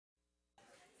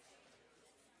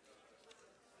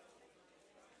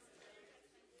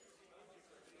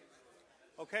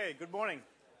Okay, good morning.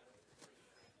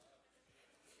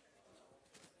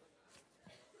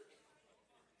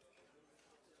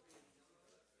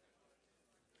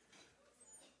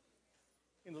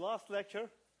 In the last lecture,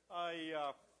 I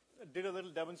did a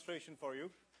little demonstration for you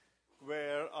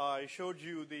where I showed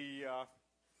you a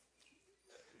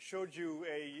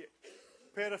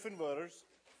pair of inverters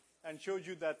and showed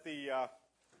you that the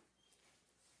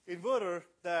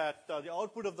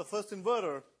output of the first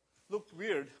inverter looked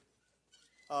weird.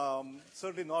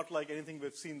 Certainly not like anything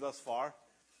we've seen thus far.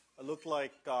 It looked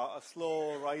like a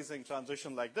slow rising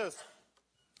transition like this.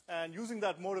 And using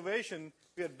that motivation,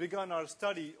 we had begun our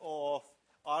study of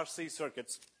RC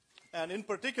circuits. And in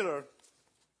particular,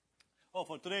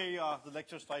 for today, the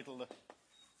lecture's titled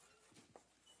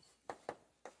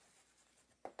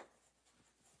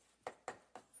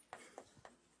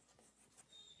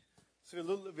So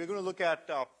we're going to look at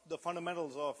the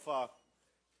fundamentals of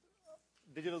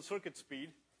digital circuit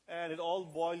speed, and it all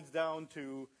boils down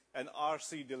to an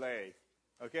RC delay.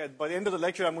 Okay, by the end of the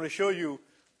lecture, I'm going to show you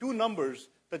two numbers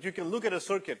that you can look at a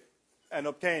circuit and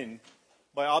obtain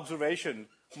by observation,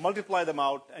 multiply them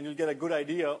out, and you'll get a good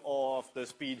idea of the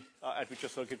speed at which a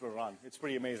circuit will run. It's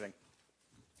pretty amazing.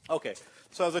 Okay,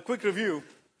 so as a quick review,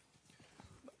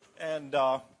 and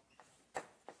the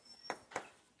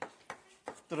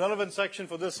relevant section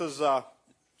for this is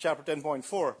chapter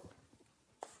 10.4.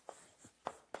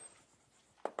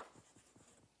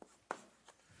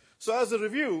 So as a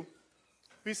review,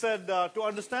 we said to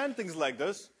understand things like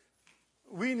this,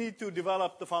 we need to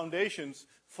develop the foundations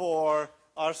for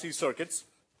RC circuits.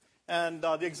 And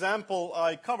the example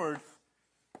I covered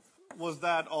was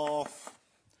that of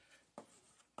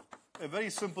a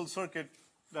very simple circuit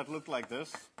that looked like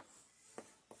this.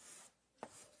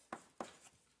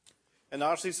 An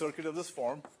RC circuit of this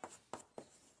form.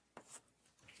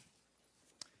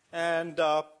 And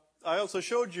I also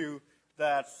showed you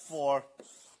that for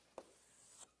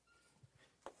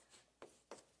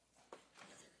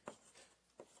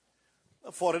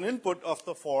an input of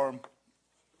the form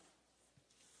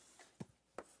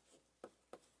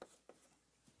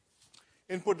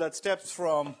input that steps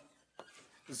from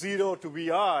 0 to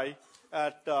Vi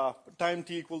at time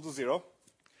t equal to 0,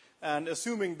 and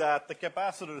assuming that the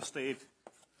capacitor state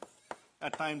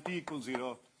at time t equals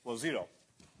 0 was 0.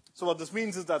 So what this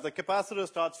means is that the capacitor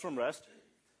starts from rest.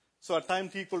 So at time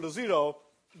t equal to 0,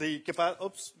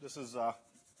 this is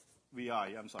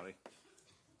Vi, I'm sorry.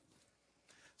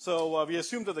 So we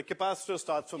assume that the capacitor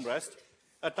starts from rest.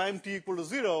 At time t equal to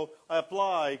 0, I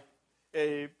apply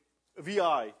a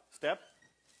Vi step,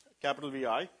 capital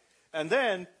Vi, and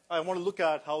then I want to look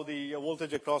at how the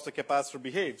voltage across the capacitor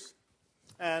behaves.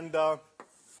 And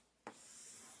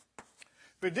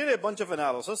we did a bunch of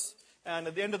analysis, and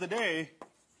at the end of the day,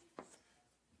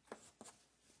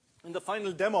 in the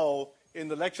final demo in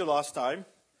the lecture last time,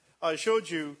 I showed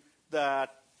you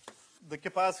that the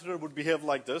capacitor would behave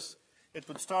like this. It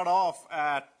would start off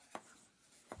at,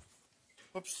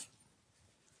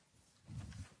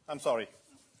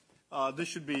 this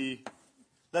should be,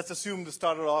 let's assume this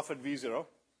started off at V0.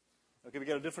 Okay, we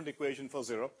get a different equation for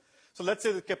 0. So let's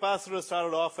say the capacitor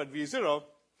started off at V0,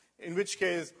 in which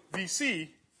case Vc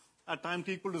at time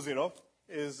t equal to 0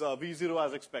 is V0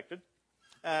 as expected.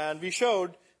 And we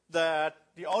showed that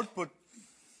the output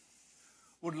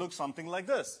would look something like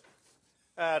this.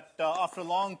 After a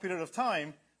long period of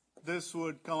time, this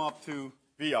would come up to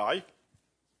Vi.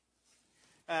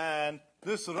 And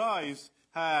this rise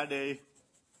had a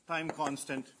time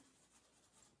constant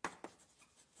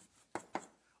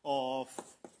of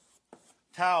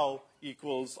tau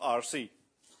equals RC.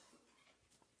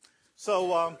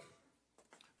 So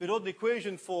we wrote the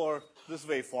equation for this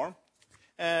waveform.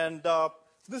 And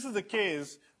this is the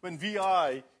case when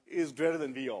Vi is greater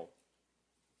than Vo.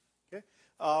 Okay?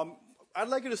 I'd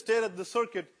like you to stare at the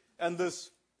circuit and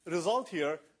this result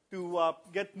here to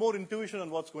get more intuition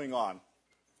on what's going on.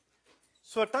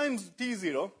 So at time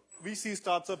t0, Vc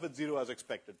starts up at 0 as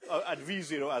expected, at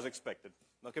V0 as expected.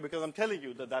 Okay, because I'm telling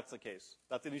you that that's the case.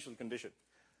 That's the initial condition.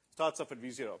 Starts up at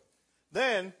V0.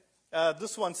 Then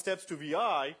this one steps to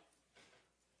Vi.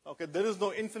 Okay, there is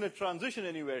no infinite transition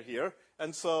anywhere here,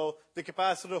 and so the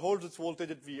capacitor holds its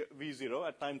voltage at V0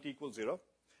 at time t equals 0.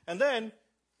 And then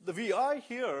the Vi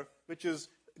here, which is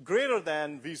greater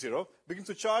than V0, begins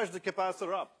to charge the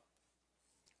capacitor up.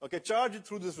 Okay, charge it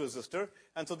through this resistor,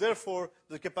 and so therefore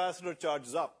the capacitor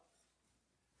charges up.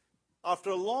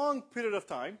 After a long period of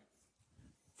time,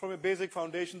 from a basic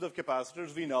foundations of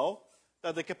capacitors, we know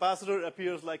that the capacitor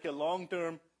appears like a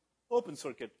long-term open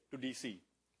circuit to DC.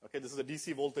 Okay, this is a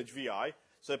DC voltage Vi,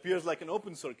 so it appears like an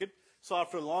open circuit. So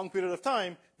after a long period of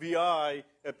time, Vi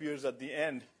appears at the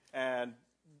end. And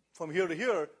from here to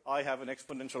here, I have an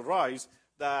exponential rise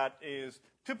that is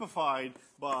typified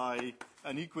by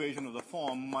an equation of the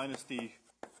form minus t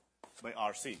by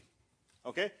RC.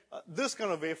 Okay? This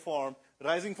kind of waveform,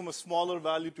 rising from a smaller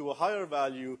value to a higher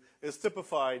value, is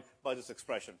typified by this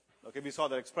expression. Okay? We saw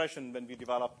that expression when we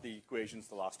developed the equations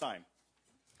the last time.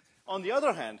 On the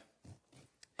other hand,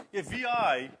 if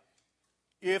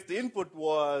the input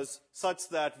was such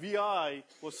that Vi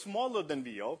was smaller than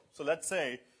Vo, so let's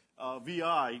say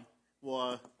Vi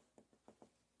was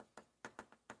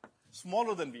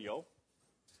smaller than Vo,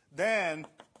 then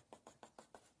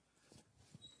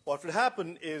what would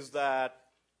happen is that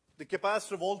the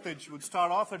capacitor voltage would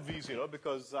start off at V0,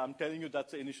 because I'm telling you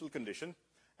that's the initial condition,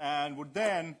 and would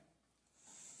then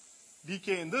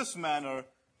decay in this manner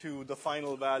to the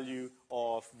final value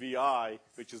of Vi,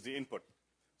 which is the input.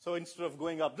 So instead of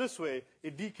going up this way,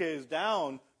 it decays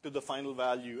down to the final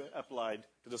value applied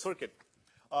to the circuit.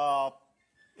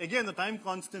 Again, the time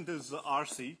constant is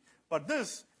RC, but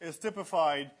this is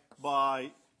typified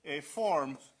by a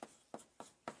form.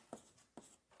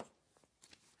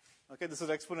 Okay, this is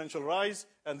exponential rise,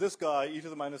 and this guy, e to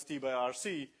the minus t by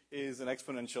RC, is an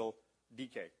exponential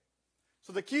decay.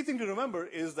 So the key thing to remember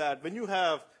is that when you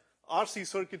have RC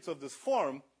circuits of this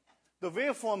form, the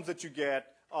waveforms that you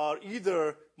get are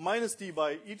either minus t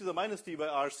by e to the minus t by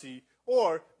RC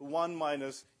or 1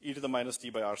 minus e to the minus t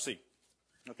by RC.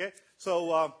 Okay?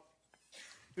 So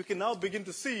you can now begin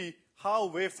to see how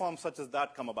waveforms such as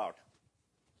that come about.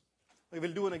 We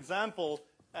will do an example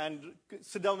and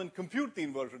sit down and compute the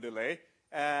inverter delay,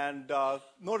 and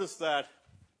notice that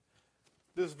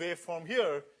this waveform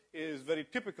here is very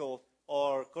typical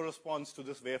or corresponds to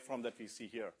this waveform that we see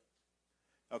here.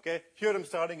 Okay? Here I'm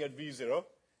starting at V0,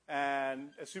 and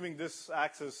assuming this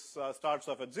axis starts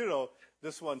off at 0,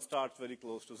 this one starts very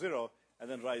close to 0 and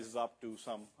then rises up to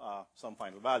some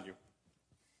final value.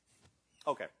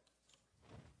 Okay.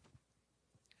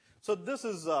 So this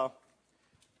is,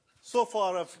 so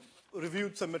far I've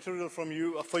reviewed some material for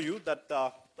you that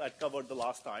I covered the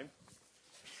last time.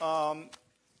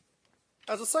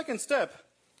 As a second step,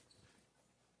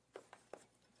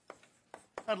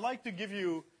 I'd like to give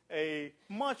you a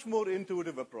much more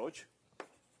intuitive approach.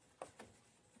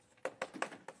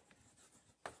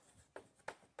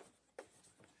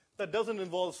 That doesn't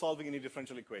involve solving any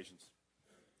differential equations.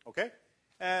 Okay?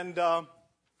 And the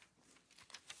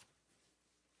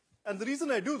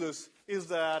reason I do this is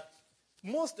that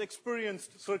most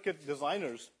experienced circuit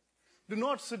designers do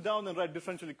not sit down and write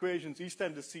differential equations each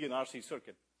time they see an RC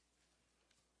circuit.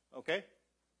 Okay?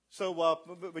 So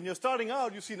when you're starting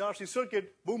out, you see an RC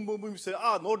circuit, boom, boom, boom, you say,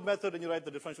 node method, and you write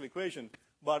the differential equation.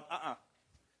 But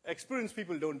experienced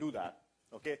people don't do that.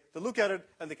 Okay? They look at it,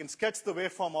 and they can sketch the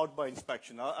waveform out by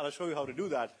inspection. I'll show you how to do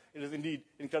that. It is indeed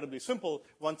incredibly simple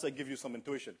once I give you some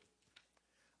intuition.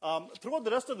 Throughout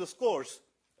the rest of this course,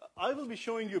 I will be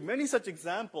showing you many such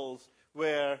examples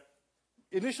where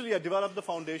initially I develop the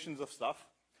foundations of stuff,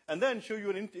 and then show you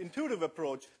an intuitive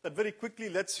approach that very quickly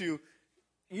lets you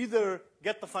either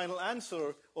get the final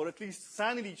answer or at least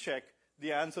sanity check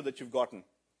the answer that you've gotten.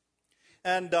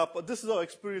 And this is how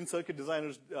experienced circuit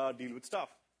designers deal with stuff.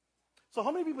 So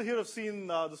how many people here have seen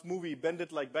this movie, Bend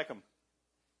It Like Beckham?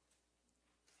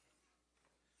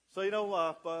 So,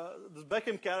 this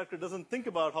Beckham character doesn't think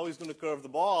about how he's going to curve the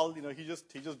ball. He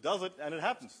just does it, and it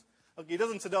happens. Okay, he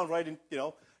doesn't sit down writing,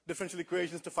 differential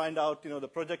equations to find out, the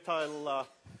projectile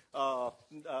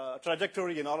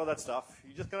trajectory and all of that stuff.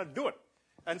 You just kind of do it.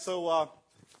 And so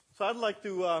I'd like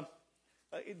to,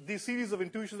 this series of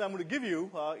intuitions I'm going to give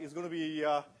you is going to be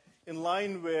in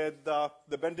line with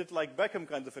the Bend It Like Beckham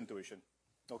kinds of intuition.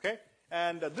 Okay?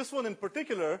 And this one in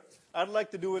particular, I'd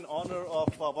like to do in honor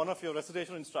of one of your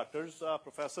recitation instructors,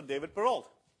 Professor David Perrault.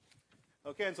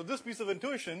 Okay, and so this piece of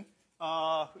intuition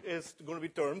is going to be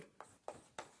termed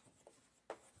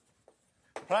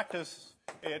Practice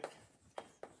It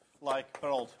Like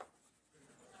Perrault.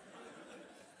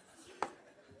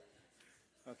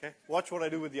 Okay, watch what I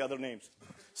do with the other names.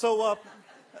 So,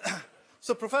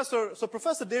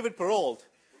 Professor David Perrault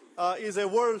is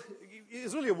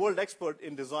really a world expert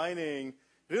in designing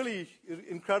really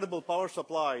incredible power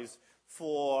supplies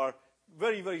for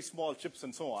very, very small chips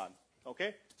and so on.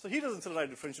 Okay, so he doesn't sit and write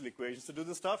differential equations to do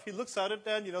this stuff. He looks at it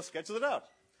and sketches it out.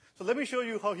 So let me show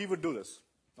you how he would do this.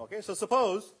 Okay, so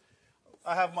suppose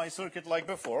I have my circuit like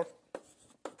before,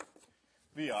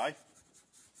 Vi,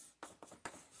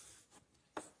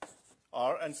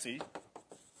 R and C.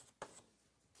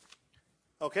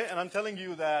 Okay, and I'm telling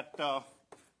you that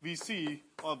Vc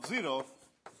of 0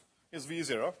 is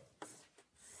V0.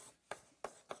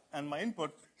 and my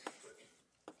input,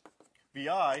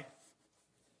 Vi,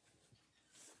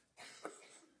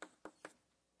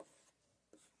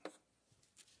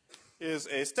 is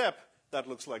a step that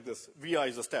looks like this. Vi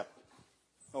is a step.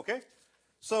 Okay?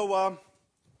 So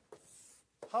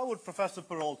how would Professor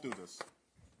Perrault do this?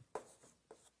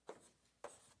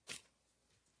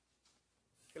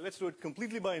 Okay, let's do it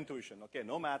completely by intuition. Okay,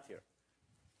 no math here.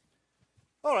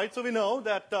 All right, so we know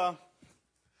that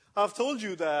I've told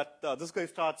you that this guy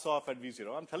starts off at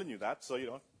V0. I'm telling you that, so you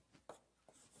know.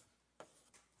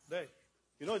 There.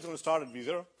 You know it's going to start at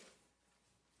V0.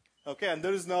 Okay, and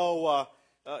there is no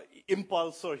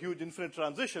impulse or huge infinite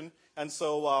transition, and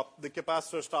so the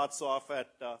capacitor starts off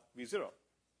at V0.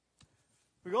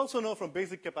 We also know from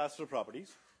basic capacitor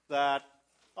properties that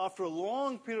after a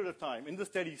long period of time in the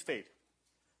steady state,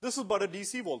 this is but a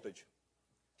DC voltage.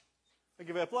 Like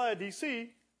if I apply a DC,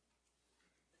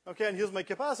 okay, and here's my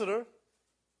capacitor,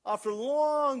 after a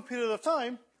long period of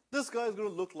time, this guy is going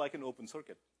to look like an open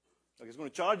circuit. Like it's going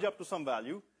to charge up to some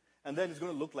value, and then it's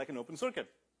going to look like an open circuit.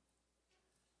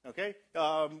 Okay?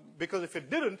 Because if it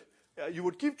didn't, you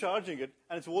would keep charging it,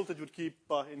 and its voltage would keep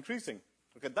increasing.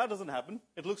 Okay, that doesn't happen.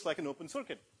 It looks like an open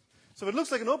circuit. So if it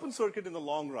looks like an open circuit in the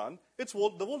long run, the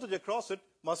voltage across it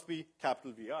must be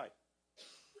capital VI.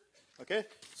 Okay?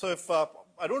 So if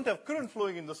I don't have current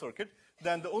flowing in the circuit,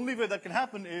 then the only way that can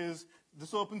happen is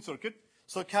this open circuit,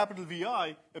 so capital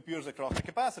VI appears across the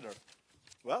capacitor.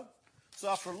 Well, so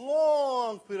after a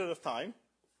long period of time,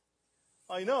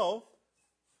 I know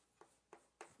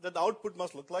that the output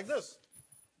must look like this.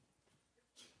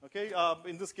 Okay,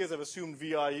 in this case, I've assumed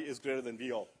Vi is greater than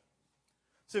VO.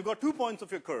 So you've got 2 points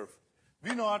of your curve,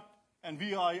 V0 and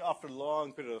Vi after a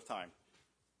long period of time.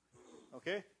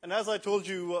 Okay, and as I told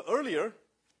you earlier,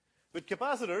 with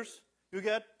capacitors, you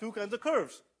get two kinds of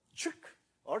curves, chuk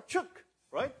or chuk,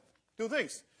 right? Two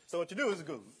things. So what you do is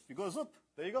you go zoop.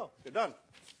 There you go. You're done.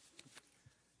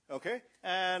 Okay,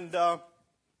 and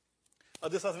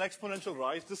this has an exponential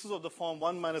rise. This is of the form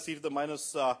 1 minus e to the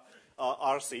minus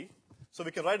RC. So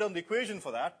we can write down the equation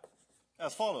for that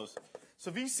as follows.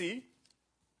 So VC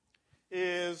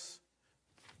is,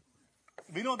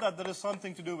 we know that there is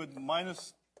something to do with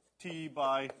minus T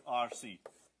by RC.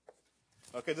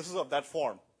 Okay, this is of that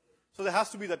form. So there has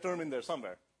to be that term in there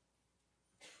somewhere.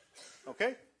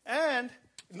 Okay, and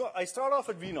I start off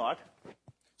at V0.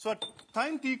 So at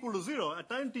time t equal to 0, at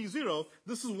time t0,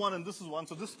 this is 1 and this is 1,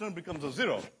 so this term becomes a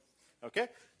 0. Okay?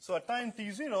 So at time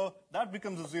t0, that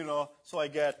becomes a 0, so I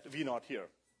get V0 here.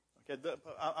 Okay?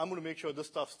 I'm going to make sure this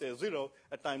stuff stays 0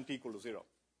 at time t equal to 0.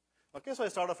 Okay? So I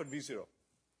start off at V0.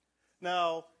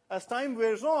 Now, as time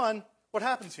wears on, what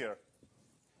happens here?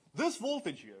 This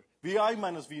voltage here, Vi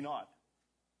minus V0.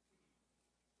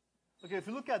 Okay, if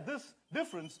you look at this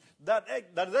difference, that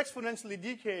is exponentially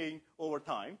decaying over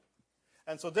time.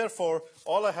 And so therefore,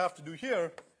 all I have to do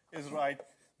here is write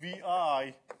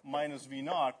Vi minus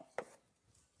V0.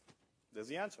 There's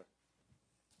the answer.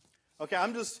 Okay,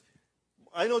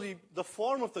 I know the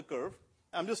form of the curve.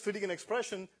 I'm just fitting an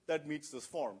expression that meets this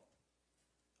form.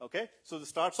 Okay, so this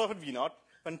starts off at V0.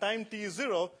 When time t is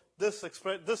 0, this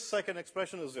second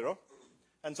expression is 0.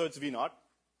 And so it's V0.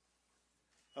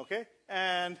 Okay,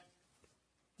 and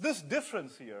this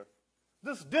difference here,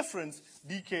 this difference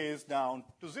decays down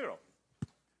to 0.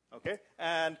 Okay,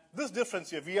 and this difference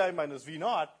here, Vi minus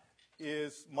V0,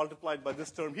 is multiplied by this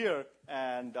term here,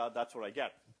 and that's what I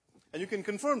get. And you can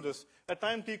confirm this. At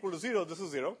time t equal to 0, this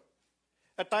is 0.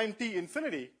 At time t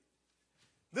infinity,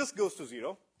 this goes to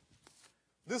 0.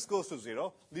 This goes to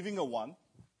 0, leaving a 1.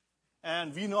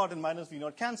 And V0 and minus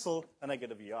V0 cancel, and I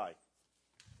get a Vi.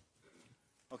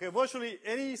 Okay, virtually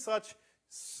any such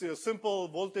simple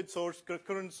voltage source,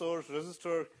 current source,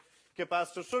 resistor,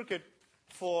 capacitor circuit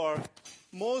for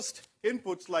most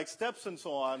inputs like steps and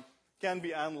so on can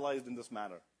be analyzed in this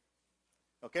manner.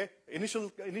 Okay?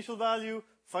 Initial value,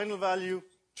 final value,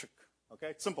 check. Okay?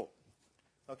 It's simple.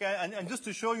 Okay? And just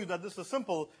to show you that this is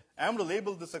simple, I'm going to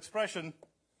label this expression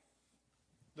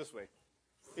this way.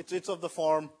 It's of the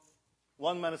form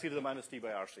 1 minus e to the minus t by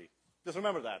RC. Just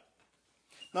remember that.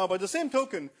 Now, by the same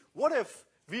token, what if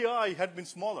Vi had been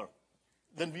smaller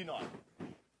than V0?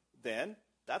 Then,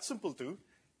 that's simple too.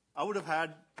 I would have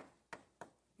had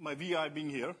my Vi being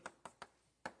here.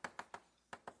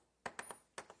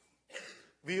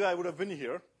 Vi would have been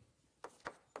here.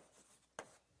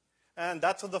 And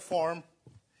that's of the form,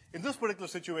 in this particular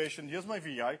situation, here's my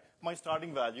Vi, my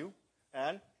starting value,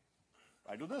 and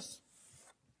I do this.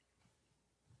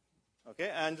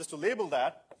 Okay, and just to label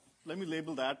that, let me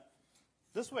label that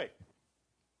this way.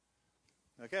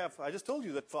 Okay, I just told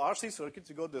you that for RC circuits,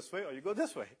 you go this way or you go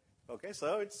this way. Okay,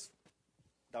 so it's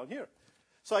down here.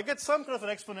 So I get some kind of an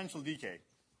exponential decay.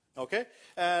 Okay?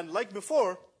 And like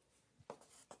before,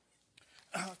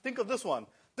 think of this one.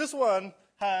 This one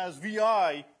has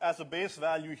VI as a base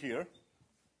value here.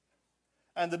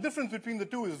 And the difference between the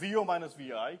two is VO minus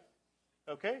VI.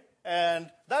 Okay?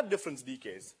 And that difference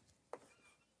decays.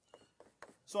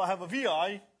 So I have a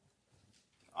VI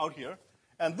out here,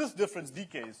 and this difference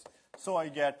decays. So I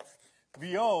get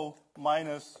VO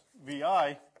minus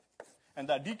VI, and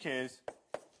that decays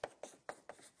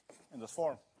in this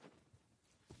form.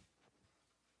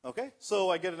 Okay? So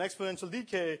I get an exponential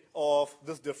decay of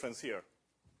this difference here.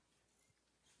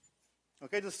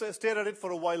 Okay, just stare at it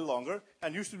for a while longer,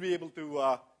 and you should be able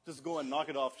to just go and knock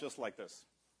it off just like this.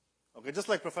 Okay, just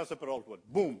like Professor Perrault would.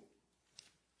 Boom.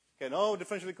 Okay, no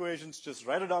differential equations, just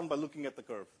write it down by looking at the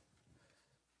curve.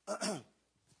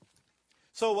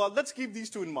 So let's keep these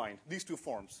two in mind, these two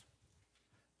forms.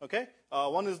 Okay,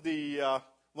 one is the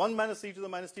 1 minus e to the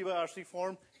minus t by RC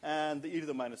form, and the e to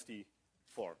the minus t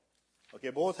form. Okay,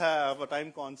 both have a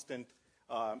time constant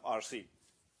RC.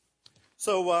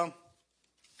 So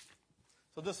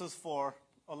this is for,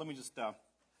 let me just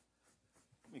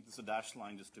make this a dashed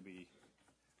line just to be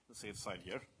the safe side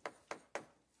here.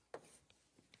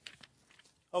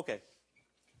 Okay.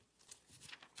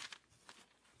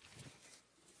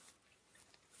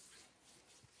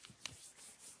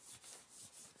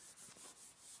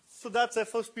 So that's a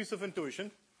first piece of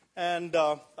intuition. And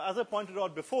as I pointed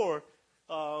out before,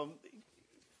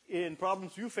 in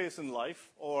problems you face in life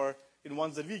or in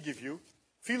ones that we give you,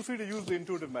 feel free to use the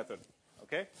intuitive method.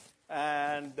 Okay?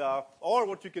 And or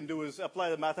what you can do is apply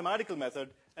the mathematical method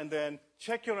and then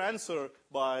check your answer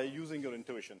by using your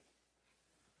intuition.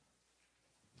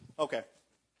 Okay.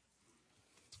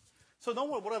 So now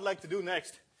what I'd like to do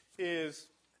next is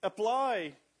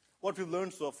apply what we've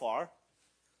learned so far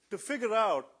to figure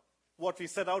out what we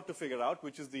set out to figure out,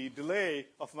 which is the delay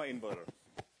of my inverter.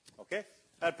 Okay?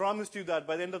 I promised you that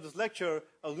by the end of this lecture,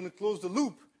 I was going to close the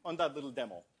loop on that little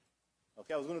demo.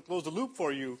 Okay? I was going to close the loop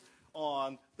for you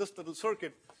on this little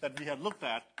circuit that we had looked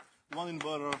at, one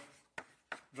inverter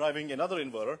driving another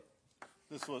inverter.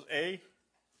 This was A,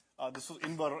 this was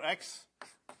inverter X,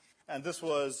 and this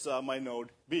was my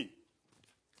node B.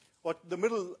 What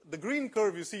the green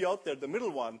curve you see out there, the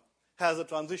middle one, has a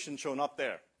transition shown up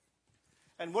there.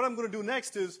 And what I'm going to do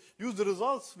next is use the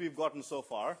results we've gotten so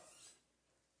far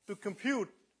to compute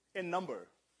a number.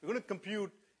 We're going to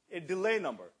compute a delay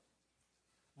number,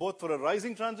 both for a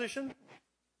rising transition.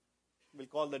 We'll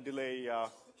call the delay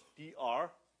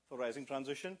TR for rising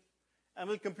transition. And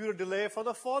we'll compute a delay for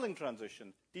the falling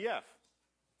transition, TF.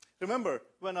 Remember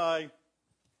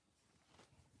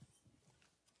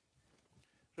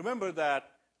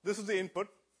that this is the input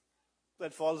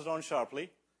that falls down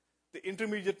sharply. The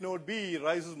intermediate node B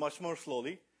rises much more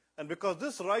slowly. And because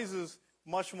this rises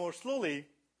much more slowly,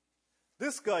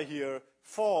 this guy here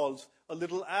falls a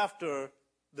little after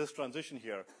this transition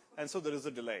here. And so there is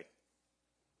a delay.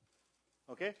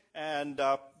 Okay? And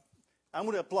I'm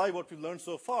going to apply what we've learned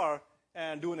so far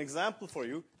and do an example for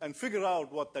you and figure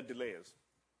out what that delay is.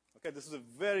 Okay? This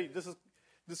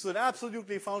is an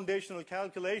absolutely foundational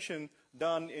calculation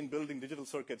done in building digital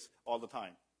circuits all the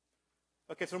time.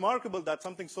 Okay, it's remarkable that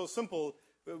something so simple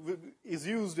is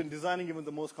used in designing even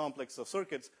the most complex of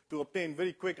circuits to obtain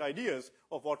very quick ideas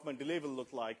of what my delay will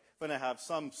look like when I have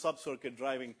some sub-circuit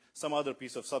driving some other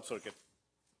piece of sub-circuit.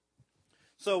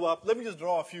 So let me just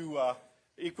draw a few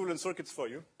equivalent circuits for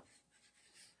you.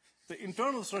 The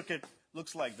internal circuit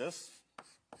looks like this.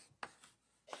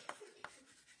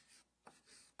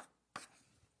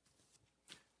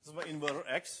 This is my inverter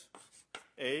X,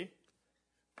 A,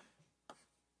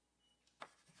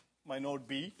 my node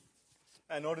B.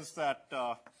 And notice that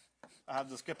I have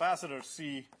this capacitor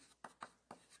C,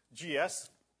 GS.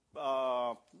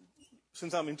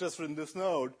 Since I'm interested in this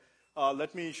node,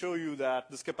 let me show you that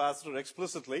this capacitor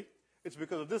explicitly. It's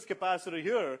because of this capacitor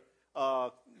here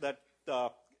that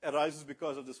arises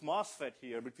because of this MOSFET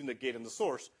here between the gate and the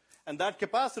source. And that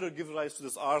capacitor gives rise to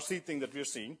this RC thing that we're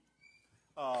seeing.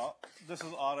 This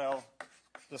is RL,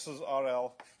 this is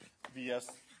RL, VS,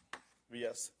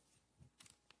 VS.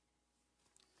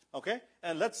 Okay?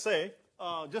 And let's say,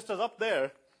 just as up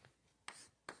there,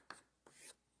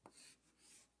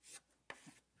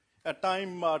 at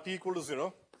time t equal to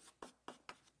 0,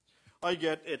 I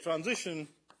get a transition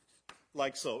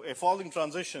like so, a falling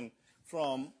transition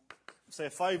from, say,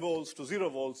 5 volts to 0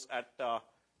 volts at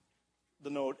the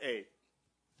node A.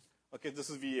 Okay, this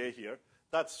is VA here.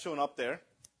 That's shown up there.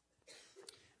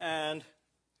 And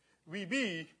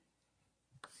VB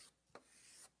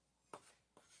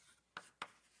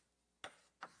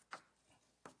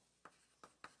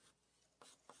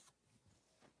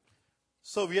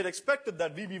So we had expected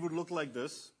that VB would look like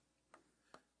this.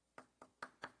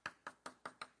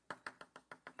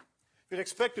 We had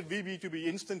expected VB to be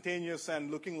instantaneous and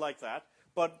looking like that.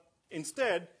 But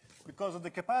instead, because of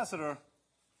the capacitor,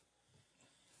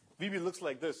 VB looks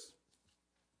like this.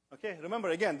 Okay,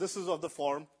 remember again, this is of the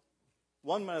form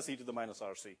 1 minus e to the minus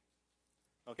RC.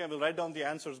 Okay, we'll write down the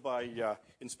answers by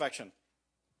inspection.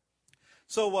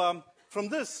 So from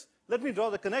this, let me draw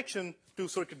the connection to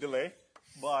circuit delay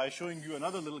by showing you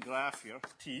another little graph here,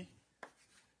 T,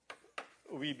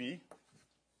 VB,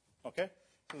 okay,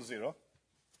 so 0.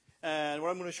 And what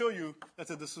I'm going to show you, let's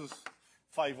say this is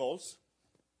 5 volts.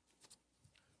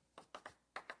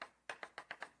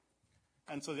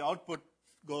 And so the output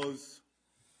goes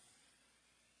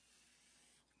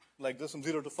like this from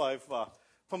 0 to 5,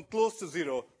 from close to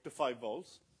 0 to 5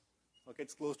 volts. Okay,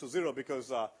 it's close to 0 because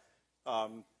at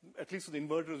least for the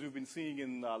inverters we've been seeing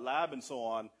in lab and so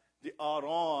on, the R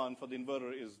on for the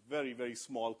inverter is very, very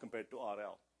small compared to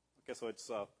RL. Okay, so it's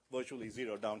virtually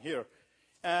 0 down here.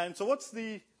 And so what's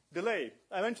the delay?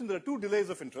 I mentioned there are 2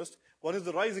 delays of interest. One is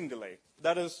the rising delay.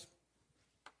 That is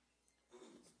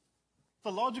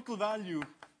the logical value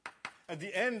at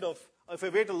the end of, if I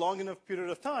wait a long enough period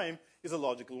of time, is a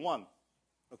logical 1.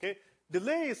 Okay?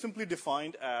 Delay is simply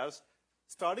defined as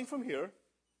starting from here,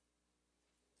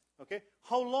 okay,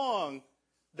 how long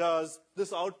does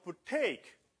this output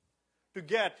take to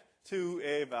get to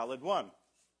a valid 1?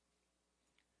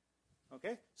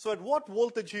 Okay? So at what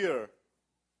voltage here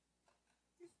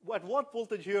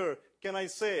can I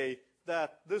say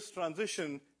that this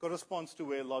transition corresponds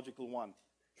to a logical 1?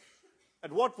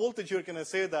 At what voltage here can I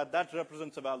say that that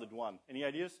represents a valid 1? Any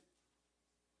ideas?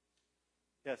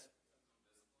 Yes?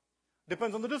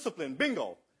 Depends on the discipline.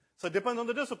 Bingo. So it depends on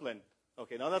the discipline.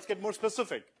 Okay, now let's get more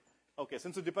specific. Okay,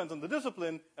 since it depends on the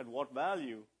discipline, at what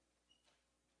value,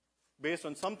 based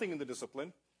on something in the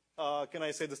discipline, can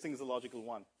I say this thing is a logical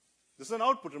 1? This is an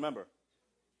output, remember.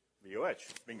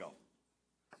 VOH. Bingo.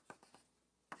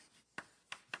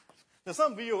 There's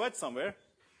some VOH somewhere,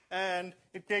 and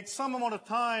it takes some amount of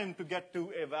time to get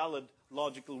to a valid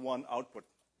logical 1 output.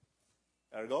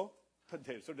 Ergo,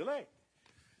 there's a delay.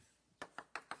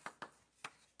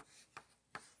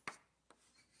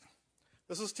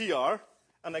 This is TR,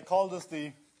 and I call this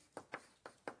the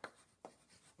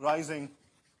rising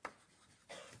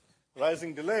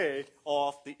delay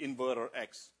of the inverter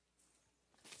X.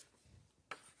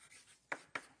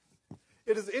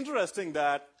 It is interesting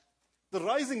that the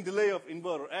rising delay of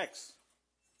inverter X,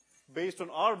 based on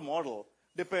our model,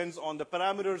 depends on the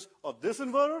parameters of this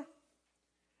inverter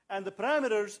and the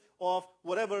parameters of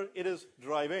whatever it is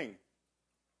driving.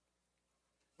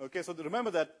 Okay, so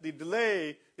remember that the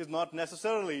delay is not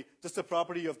necessarily just a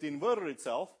property of the inverter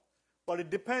itself, but it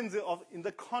depends on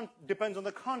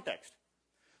the context.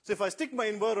 So if I stick my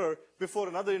inverter before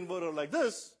another inverter like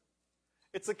this,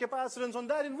 it's a capacitance on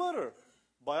that inverter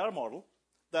by our model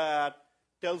that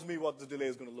tells me what the delay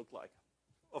is going to look like.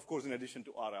 Of course, in addition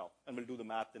to RL, and we'll do the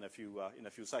math in a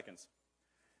few seconds.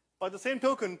 By the same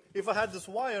token, if I had this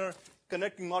wire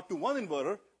connecting not to one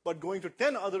inverter, but going to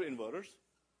 10 other inverters,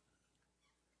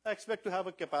 I expect to have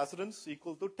a capacitance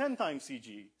equal to 10 times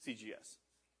CGS.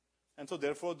 And so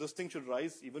therefore, this thing should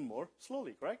rise even more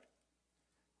slowly, correct?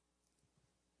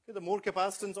 Okay, the more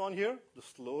capacitance on here, the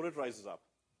slower it rises up.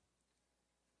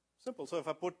 Simple. So if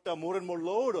I put more and more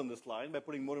load on this line by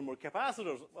putting more and more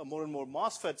capacitors, more and more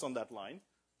MOSFETs on that line,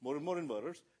 more and more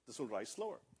inverters, this will rise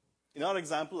slower. In our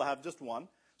example, I have just one.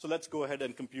 So let's go ahead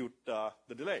and compute the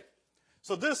delay.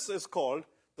 So this is called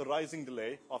the rising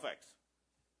delay of X.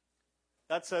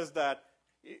 That says that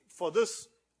for this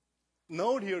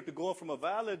node here to go from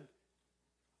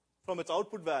its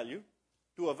output value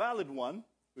to a valid 1,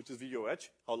 which is VOH,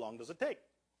 how long does it take?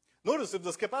 Notice if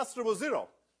this capacitor was 0,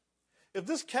 if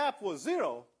this cap was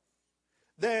 0,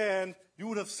 then you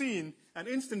would have seen an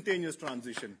instantaneous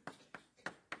transition.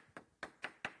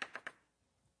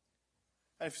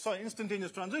 And if you saw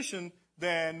instantaneous transition,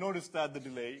 then notice that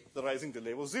the rising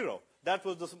delay was 0. That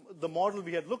was the model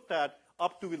we had looked at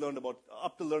up to learning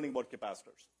about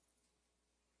capacitors.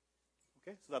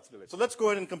 Okay, so that's the delay. So let's go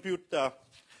ahead and compute the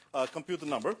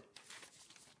number.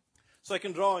 So I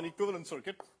can draw an equivalent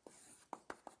circuit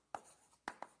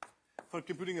for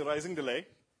computing a rising delay.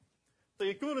 The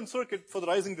equivalent circuit for the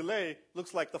rising delay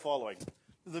looks like the following.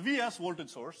 There's a VS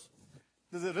voltage source,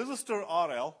 there's a resistor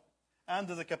RL, and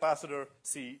there's a capacitor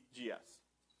CGS.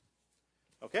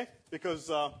 Okay? Because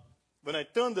when I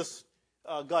turn this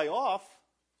guy off,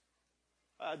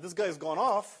 this guy has gone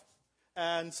off,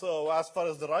 and so as far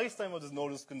as the rise time of this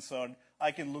node is concerned,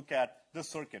 I can look at this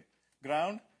circuit.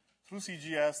 Ground, through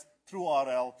CGS, through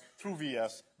RL, through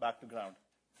VS, back to ground.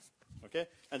 Okay?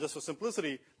 And just for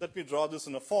simplicity, let me draw this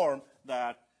in a form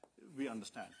that we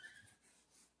understand.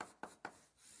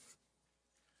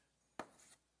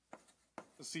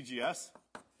 CGS,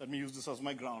 let me use this as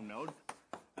my ground node.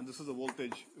 And this is the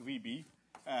voltage VB.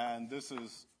 And this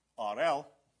is RL.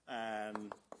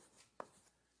 And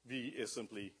V is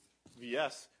simply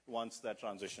VS once that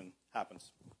transition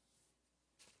happens.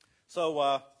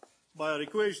 So by our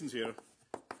equations here,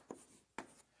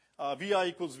 VI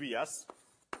equals VS.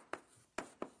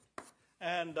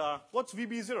 And what's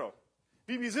VB0?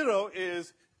 VB0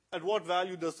 is at what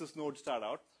value does this node start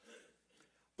out?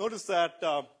 Notice that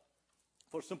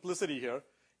for simplicity here,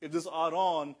 if this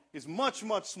R-on is much,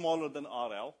 much smaller than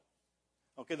RL,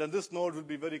 okay, then this node will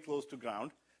be very close to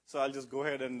ground. So I'll just go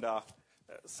ahead and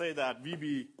say that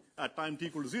VB at time t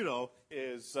equal to 0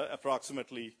 is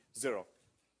approximately 0.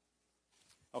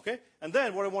 Okay? And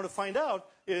then what I want to find out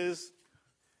is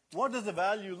what does the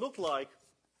value look like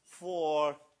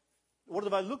for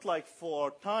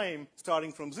time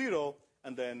starting from 0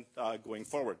 and then going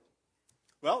forward?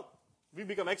 Well, we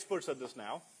become experts at this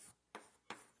now.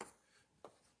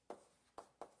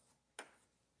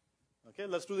 Okay,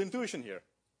 let's do the intuition here.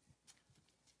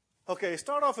 Okay,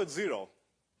 start off at 0.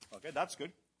 Okay, that's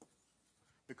good.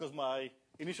 Because my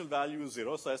initial value is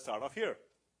 0, so I start off here.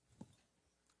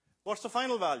 What's the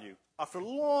final value? After a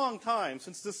long time,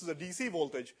 since this is a DC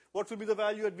voltage, what will be the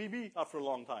value at VB after a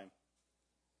long time?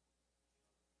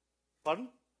 Pardon?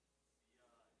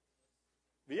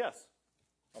 VS.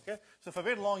 Okay, so if I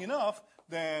wait long enough,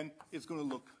 then it's going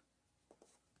to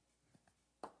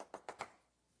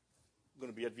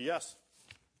be at VS.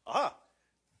 Aha!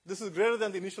 This is greater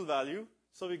than the initial value,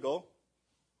 so we go.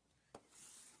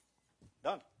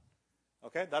 Done.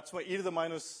 Okay, that's my e to the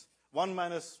minus 1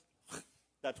 minus,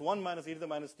 that's 1 minus e to the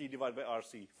minus t divided by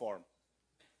RC form.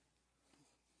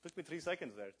 Took me 3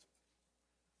 seconds there.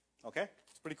 Okay,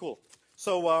 it's pretty cool.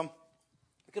 So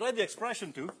we can write the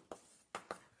expression too.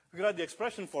 We can write the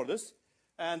expression for this.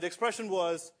 And the expression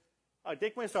was, I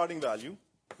take my starting value,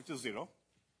 which is 0.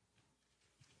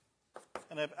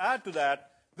 And I add to that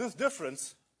this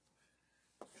difference,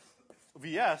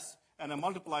 Vs, and I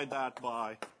multiply that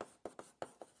by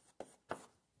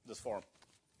this form.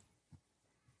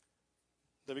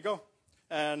 There we go.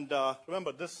 And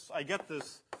remember, I get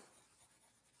this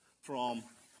from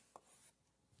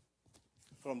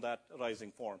that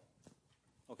rising form.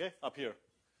 Okay, up here.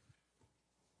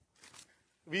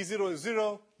 V0 is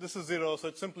 0, this is 0, so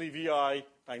it's simply Vi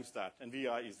times that, and Vi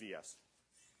is Vs.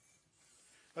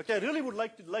 Okay, I really would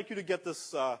like you to get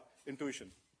this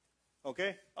intuition.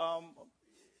 Okay,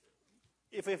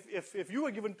 if you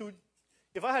were given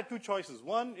if I had two choices,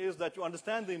 one is that you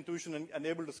understand the intuition and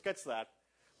able to sketch that,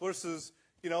 versus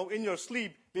in your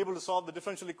sleep be able to solve the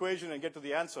differential equation and get to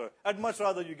the answer. I'd much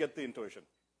rather you get the intuition.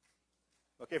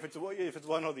 Okay, if it's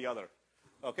one or the other.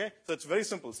 Okay, so it's very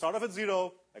simple. Start off at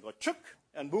 0, I go chuk,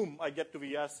 and boom, I get to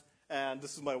Vs, and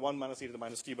this is my 1 minus e to the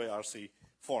minus t by RC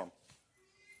form.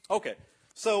 Okay.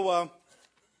 So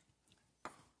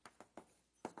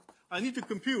I need to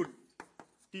compute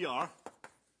TR.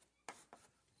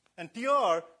 And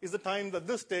TR is the time that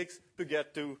this takes to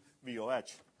get to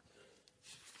VOH.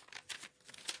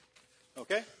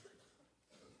 Okay?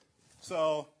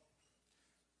 So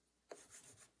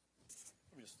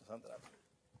let me just sum that up.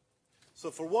 So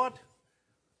for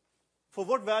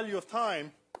what value of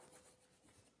time,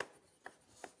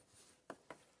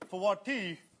 for what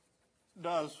t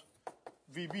does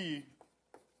VB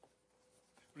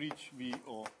reach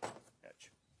VOH?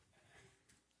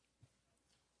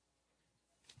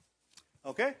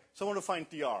 Okay, so I want to find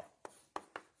TR.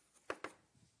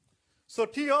 So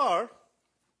TR,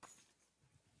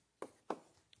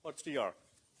 what's TR?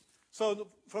 So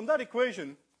from that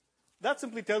equation, that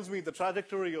simply tells me the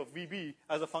trajectory of VB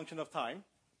as a function of time.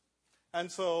 And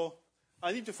so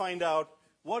I need to find out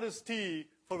what is T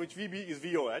for which VB is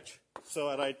VOH. So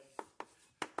I write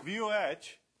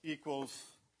VOH equals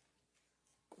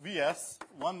Vs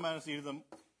 1 minus e to the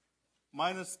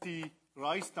minus t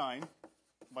rise time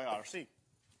by RC.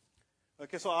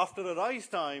 Okay, so after a rise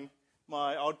time,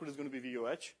 my output is going to be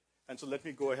VOH. And so let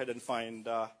me go ahead and find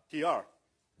TR.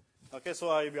 Okay, so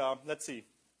let's see.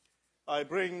 I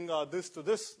bring this to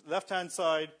this left-hand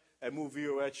side. I move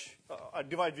VOH, I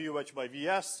divide VOH by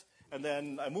Vs, and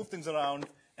then I move things around,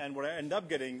 and what I end up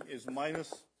getting is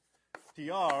minus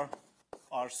TR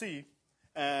RC,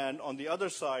 and on the other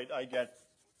side I get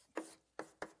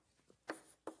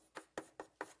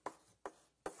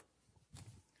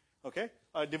okay,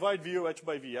 I divide VOH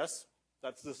by Vs,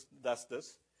 that's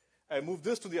this. I move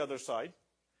this to the other side,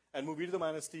 and move e to the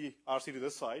minus t RC to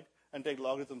this side, and take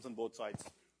logarithms on both sides.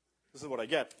 This is what I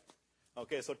get.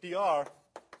 Okay, so TR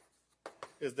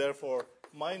is therefore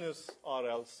minus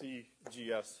RL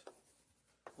CGS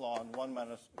ln 1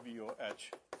 minus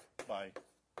VOH by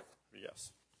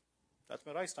VS. That's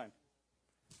my rise time.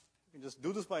 You can just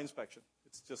do this by inspection.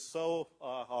 It's just so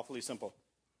awfully simple.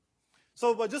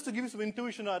 So, but just to give you some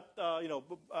intuition at,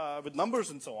 with numbers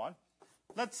and so on,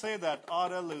 let's say that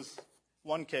RL is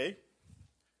 1K,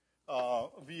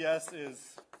 VS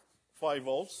is 5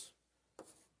 volts,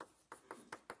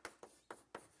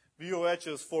 VOH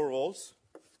is 4 volts,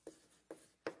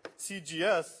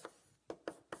 CGS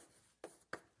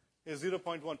is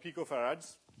 0.1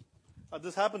 picofarads.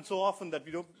 This happens so often that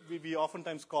we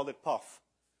oftentimes call it puff.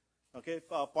 Okay,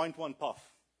 0.1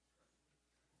 puff.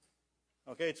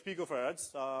 Okay, it's picofarads.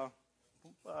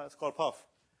 It's called puff.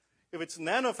 If it's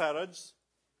nanofarads,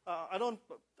 I don't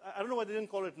know why they didn't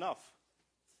call it nuff.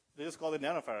 They just call it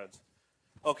nanofarads.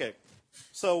 Okay,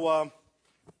 so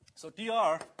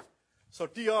TR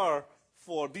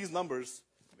for these numbers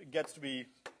gets to be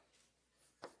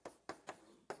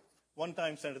 1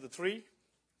 times 10 to the 3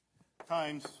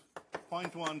 times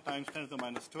 0.1 times 10 to the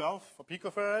minus 12 for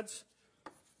picofarads,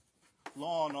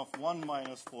 ln of 1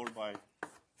 minus 4 by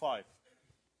 5.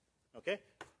 Okay?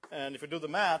 And if you do the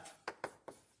math,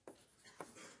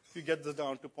 you get this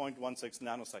down to 0.16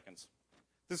 nanoseconds.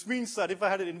 This means that if I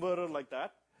had an inverter like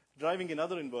that, driving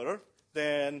another inverter,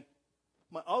 then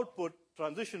my output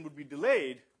transition would be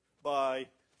delayed by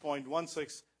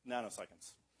 0.16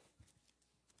 nanoseconds.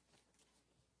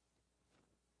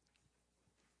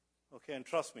 Okay, and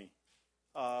trust me,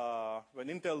 when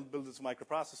Intel builds its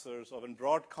microprocessors or when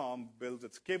Broadcom builds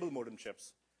its cable modem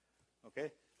chips,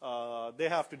 okay, they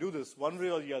have to do this one way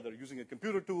or the other using a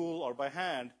computer tool or by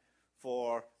hand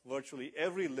for virtually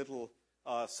every little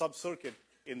sub-circuit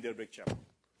in their big chip.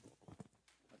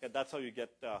 Okay, that's how you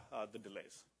get the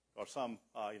delays or some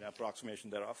approximation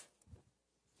thereof.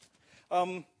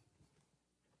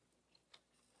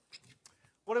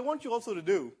 What I want you also to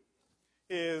do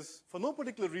is, for no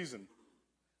particular reason,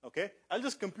 okay, I'll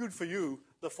just compute for you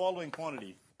the following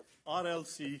quantity,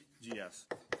 RLCGS,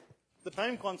 the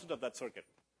time constant of that circuit,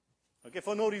 okay,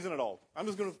 for no reason at all. I'm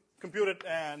just going to compute it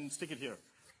and stick it here,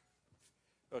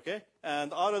 okay,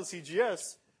 and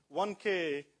RLCGS,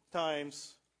 1K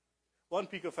times 1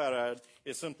 picofarad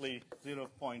is simply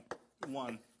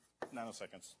 0.1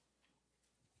 nanoseconds.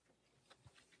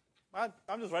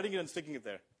 I'm just writing it and sticking it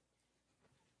there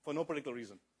for no particular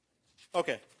reason.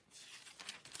 Okay.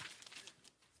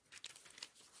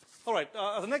 All right.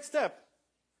 As a next step,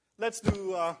 let's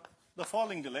do the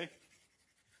falling delay.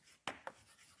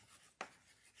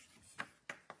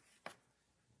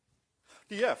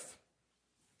 TF.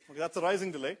 Okay, that's a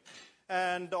rising delay.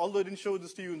 And although I didn't show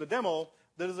this to you in the demo,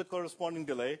 there is a corresponding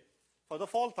delay for the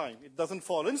fall time. It doesn't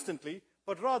fall instantly,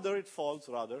 but rather it falls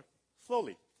rather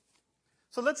slowly.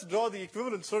 So let's draw the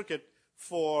equivalent circuit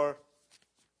for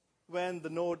when the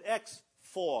node X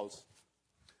falls.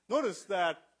 Notice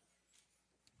that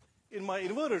in my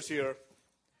inverters here,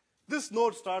 this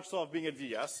node starts off being at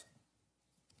Vs.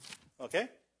 Okay?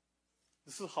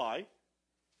 This is high.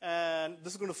 And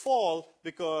this is going to fall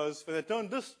because when I turn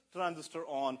this transistor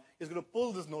on, it's going to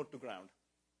pull this node to ground.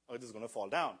 Or this is going to fall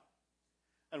down.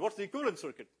 And what's the equivalent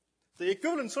circuit? The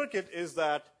equivalent circuit is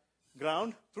that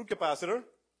ground through capacitor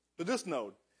to this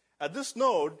node. At this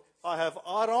node, I have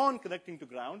R on connecting to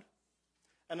ground,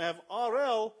 and I have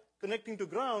RL connecting to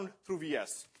ground through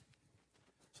Vs.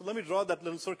 So let me draw that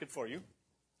little circuit for you.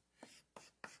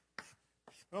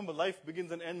 Remember, life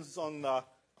begins and ends on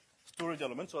storage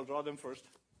elements, so I'll draw them first.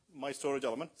 My storage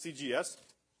element, CGS.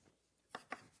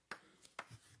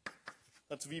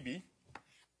 That's VB.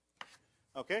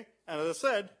 Okay, and as I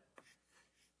said,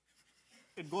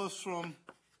 it goes from,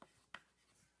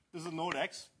 this is node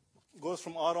X, goes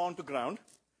from R on to ground,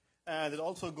 and it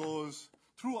also goes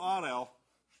through RL,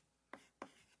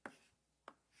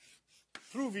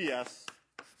 through VS,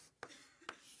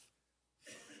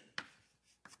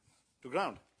 to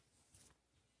ground.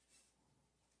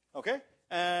 Okay?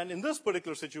 And in this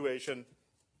particular situation,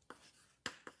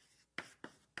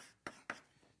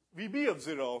 VB of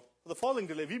 0, the falling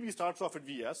delay, VB starts off at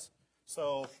Vs.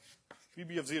 So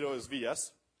VB of 0 is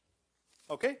Vs.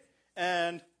 Okay?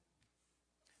 And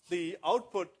the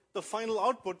output, the final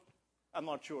output, I'm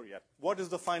not sure yet. What is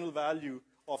the final value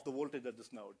of the voltage at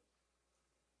this node?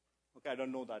 Okay, I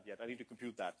don't know that yet. I need to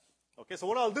compute that. Okay, so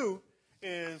what I'll do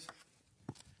is,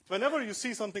 whenever you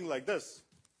see something like this,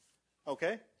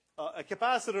 okay, a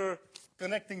capacitor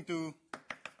connecting to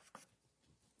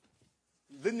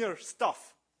linear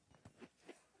stuff,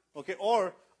 okay,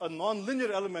 or a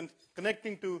nonlinear element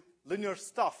connecting to linear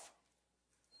stuff,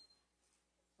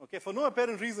 Okay, for no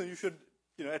apparent reason, you should,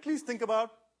 at least think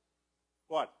about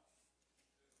what?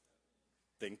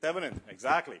 Think Thevenin,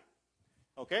 exactly.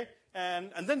 Okay,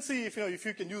 and then see if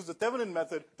you can use the Thevenin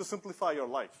method to simplify your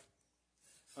life.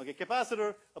 Okay,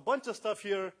 capacitor, a bunch of stuff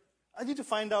here. I need to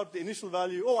find out the initial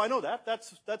value. Oh, I know that.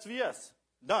 That's Vs.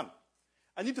 Done.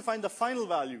 I need to find the final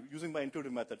value using my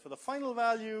intuitive method. For the final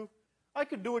value, I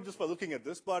could do it just by looking at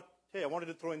this, but hey, I wanted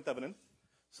to throw in Thevenin.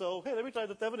 So, hey, let me try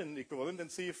the Thevenin equivalent and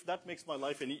see if that makes my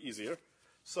life any easier.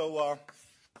 So,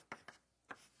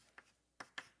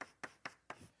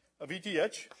 a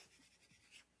VTH.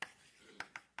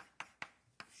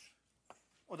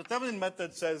 Well, the Thevenin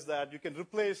method says that you can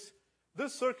replace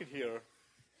this circuit here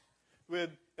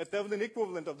with a Thevenin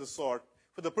equivalent of this sort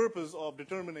for the purpose of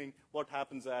determining what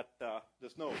happens at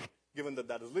this node, given that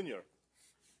that is linear.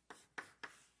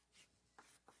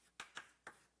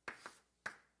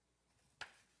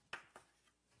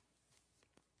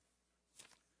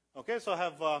 Okay, so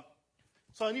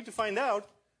I need to find out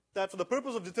that for the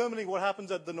purpose of determining what happens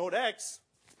at the node X,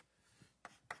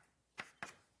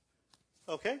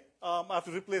 okay, I have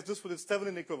to replace this with its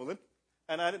Thevenin equivalent,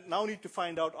 and I now need to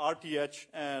find out RTH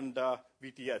and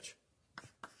VTH.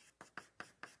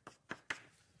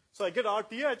 So I get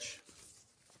RTH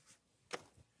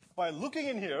by looking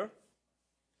in here,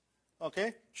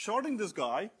 okay, shorting this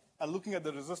guy and looking at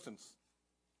the resistance.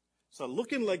 So I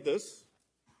look in like this,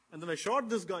 and then I short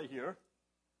this guy here,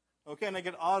 okay, and I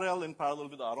get RL in parallel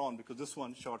with R on because this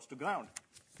one shorts to ground.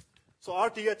 So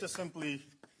RTH is simply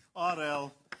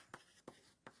RL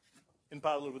in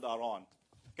parallel with R on.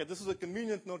 Okay, this is a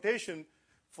convenient notation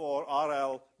for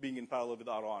RL being in parallel with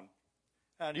R on.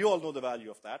 And you all know the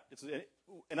value of that. It's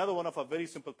another one of our very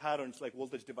simple patterns like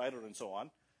voltage divider and so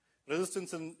on.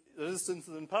 Resistance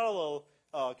in parallel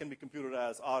can be computed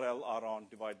as RL, R on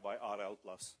divided by RL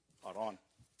plus R on.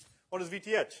 What is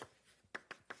VTH?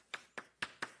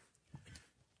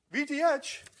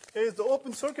 VTH is the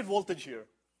open circuit voltage here.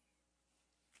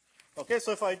 Okay,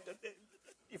 so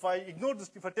if I ignore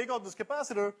this, if I take out this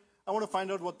capacitor, I want to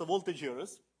find out what the voltage here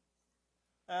is.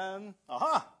 And,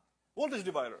 voltage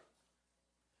divider.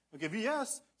 Okay,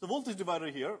 Vs, the voltage divider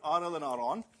here, RL and R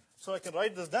on. So I can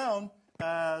write this down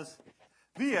as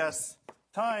Vs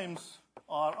times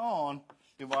R on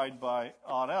divided by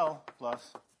RL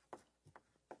plus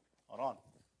R on.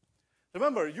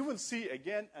 Remember, you will see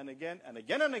again and again and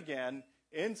again and again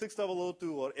in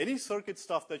 6002 or any circuit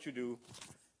stuff that you do,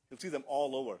 you'll see them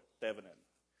all over Thevenin.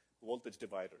 Voltage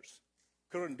dividers,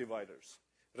 current dividers,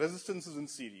 resistances in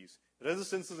series,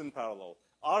 resistances in parallel,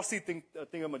 RC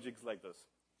thingamajigs like this.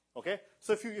 Okay?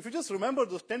 So if you just remember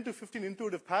those 10 to 15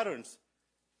 intuitive patterns,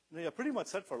 then you're pretty much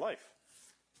set for life.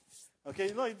 Okay,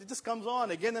 it just comes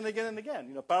on again and again and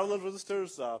again. Parallel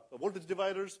resistors, voltage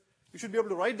dividers. You should be able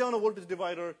to write down a voltage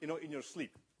divider, in your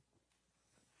sleep.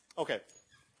 Okay.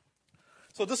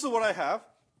 So this is what I have.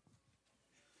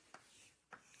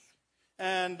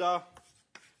 And so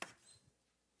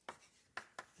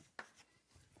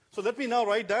let me now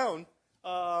write down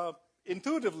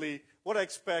intuitively what I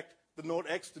expect the node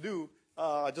X to do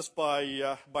just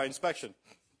by inspection.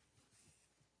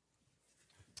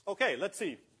 Okay, let's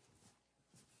see.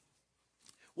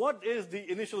 What is the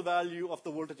initial value of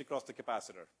the voltage across the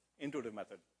capacitor? Intuitive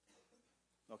method.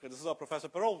 Okay, this is how Professor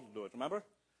Perot would do it, remember?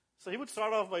 So he would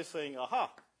start off by saying,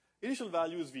 initial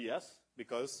value is Vs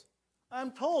because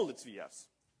I'm told it's Vs.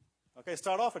 Okay,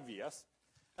 start off at Vs,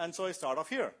 and so I start off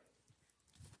here.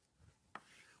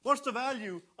 What's the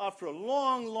value after a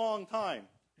long, long time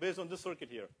based on this circuit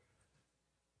here?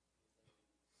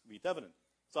 Thevenin.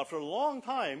 So after a long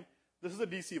time, this is a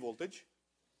DC voltage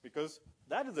because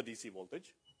that is a DC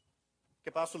voltage.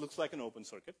 Capacitor looks like an open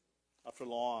circuit after a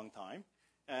long time.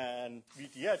 And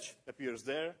VTH appears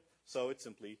there, so it's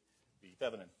simply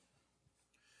Thevenin.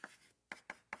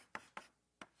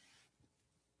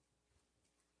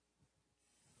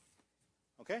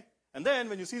 Okay? And then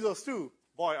when you see those two,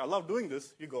 boy, I love doing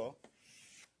this, you go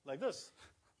like this.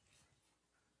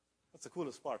 That's the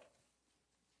coolest part.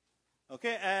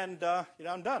 Okay, and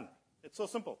I'm done. It's so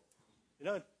simple.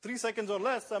 3 seconds or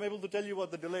less, I'm able to tell you what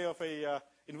the delay of a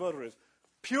inverter is,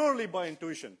 purely by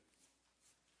intuition.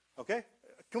 Okay,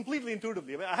 completely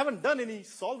intuitively. I haven't done any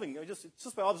solving. It's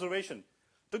just by observation.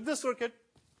 Took this circuit,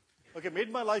 okay,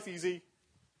 made my life easy.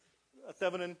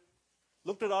 Thevenin,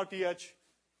 looked at RTH,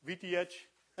 VTH,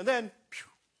 and then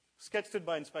sketched it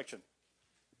by inspection.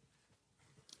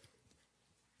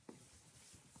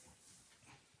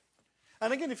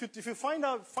 And again, if you find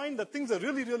that things are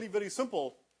really, really very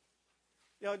simple,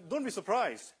 don't be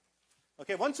surprised.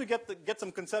 Okay, once you get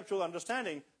some conceptual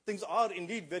understanding, things are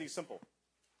indeed very simple.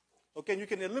 Okay, and you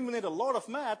can eliminate a lot of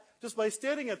math just by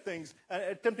staring at things and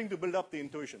attempting to build up the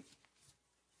intuition.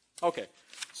 Okay,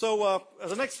 so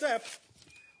as a next step,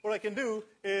 what I can do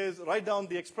is write down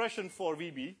the expression for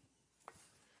VB,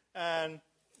 and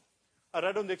I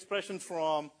write down the expression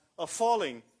from a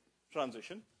falling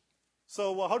transition.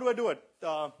 So how do I do it?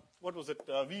 What was it?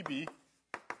 VB.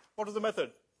 What was the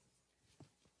method?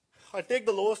 I take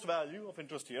the lowest value of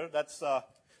interest here. That's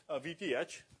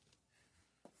VTH.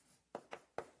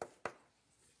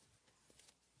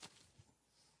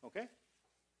 Okay?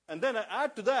 And then I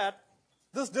add to that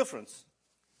this difference,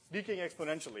 decaying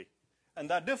exponentially. And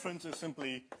that difference is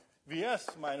simply Vs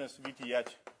minus VTH.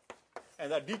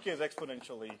 And that decays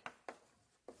exponentially.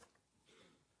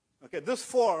 Okay, this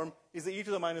form is the e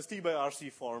to the minus t by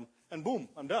RC form. And boom,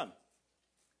 I'm done.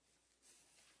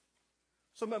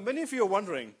 So many of you are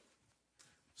wondering,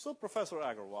 so Professor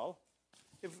Agarwal,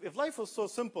 if life was so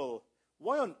simple,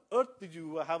 why on earth did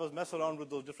you have us mess around with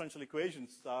those differential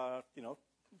equations, to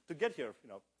get here?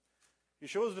 You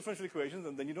show us differential equations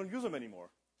and then you don't use them anymore.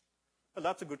 Well,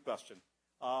 that's a good question.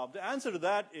 The answer to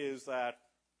that is that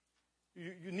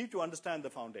you need to understand the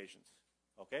foundations.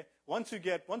 Okay? Once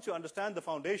you understand the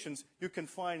foundations, you can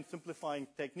find simplifying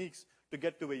techniques to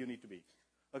get to where you need to be.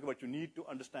 Okay, but you need to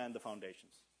understand the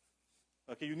foundations.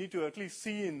 Okay, you need to at least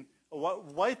see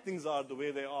why things are the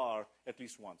way they are at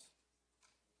least once.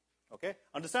 Okay?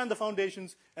 Understand the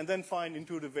foundations and then find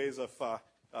intuitive ways of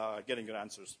getting your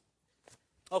answers.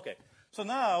 Okay, so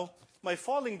now my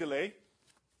falling delay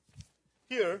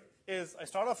here is I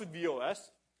start off with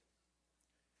VOS,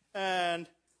 and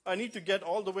I need to get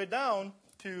all the way down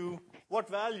to what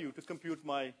value to compute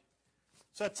my.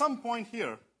 So at some point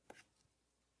here,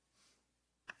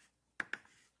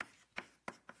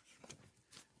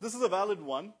 this is a valid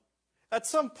 1. At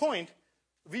some point,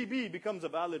 VB becomes a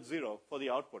valid 0 for the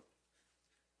output.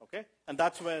 Okay? And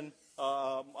that's when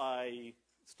I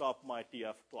stop my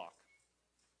TF clock.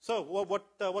 So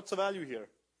what's the value here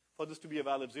for this to be a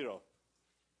valid 0?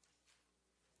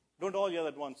 Don't all yell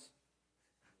at once.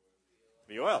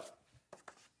 VOL.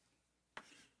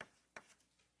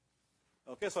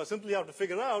 Okay, so I simply have to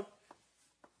figure out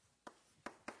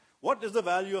what is the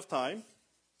value of time.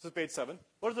 This is page 7.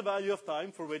 What is the value of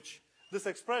time for which this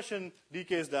expression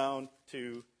decays down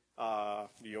to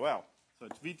VOL? So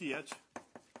it's VTH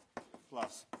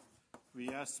plus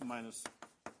Vs minus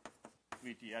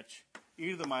VTH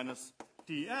e to the minus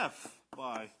TF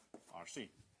by RC.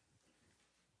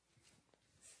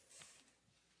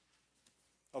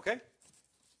 Okay?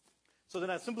 So then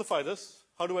I simplify this.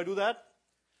 How do I do that?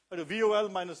 I do VOL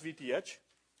minus VTH.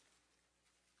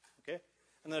 Okay?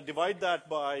 And then I divide that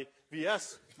by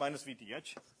Vs minus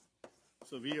VTH.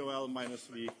 So VOL minus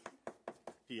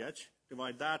VTH.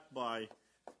 Divide that by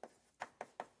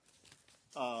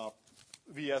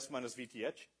Vs minus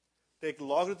VTH. Take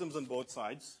logarithms on both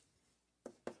sides.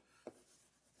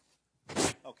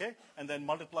 Okay? And then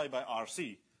multiply by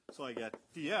RC. So I get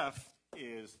TF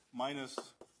is minus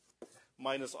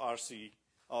RC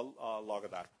log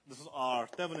of that. This is R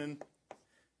Thevenin,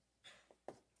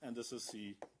 and this is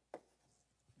CGS.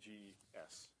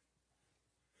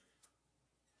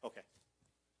 Okay.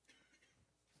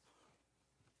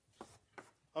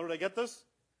 How did I get this?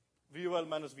 VOL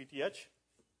minus VTH,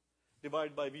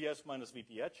 divide by Vs minus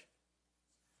VTH,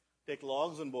 take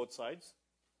logs on both sides,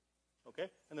 okay,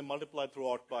 and then multiply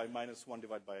throughout by minus 1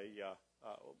 divided by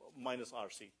minus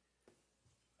RC.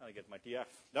 And I get my TF.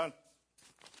 Done.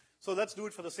 So let's do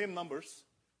it for the same numbers,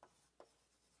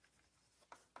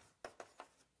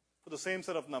 for the same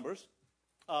set of numbers.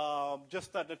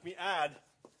 Just that let me add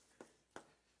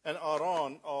an R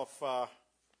on of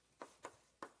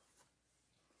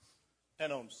 10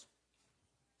 ohms.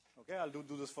 Okay, I'll do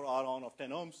this for R on of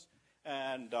 10 ohms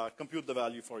and compute the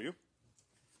value for you.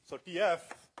 So TF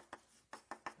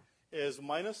is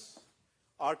minus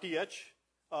RTH.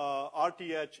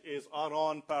 RTH is R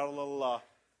on parallel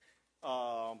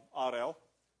RL.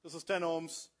 This is 10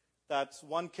 ohms. That's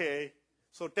 1K.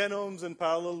 So 10 ohms in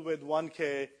parallel with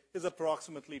 1K is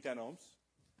approximately 10 ohms.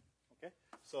 Okay.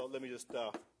 So let me just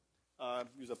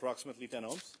use approximately 10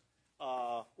 ohms.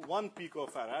 1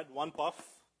 picofarad, 1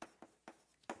 puff.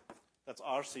 That's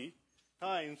RC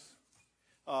times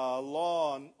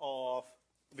ln of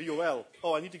VOL.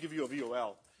 Oh, I need to give you a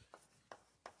VOL.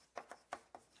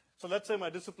 So let's say my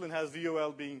discipline has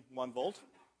VOL being 1 volt.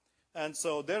 And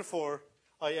so therefore,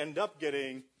 I end up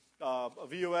getting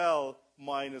VOL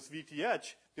minus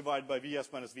VTH divided by Vs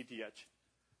minus VTH.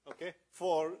 Okay?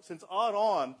 Since R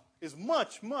on is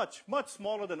much, much, much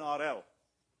smaller than RL.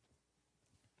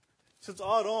 Since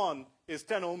R on is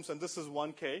 10 ohms and this is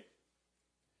 1K,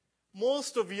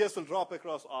 most of Vs will drop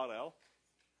across RL.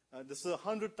 This is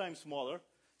 100 times smaller.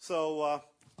 So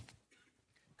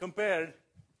compared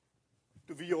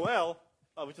to VOL,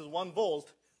 which is 1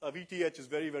 volt, VTH is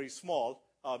very, very small.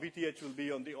 VTH will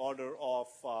be on the order of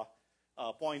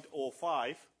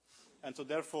 0.05. And so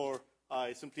therefore,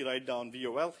 I simply write down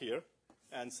VOL here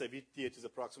and say VTH is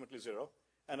approximately 0.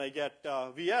 And I get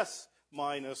Vs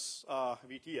minus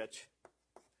VTH.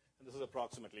 And this is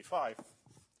approximately 5.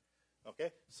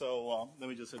 Okay? So let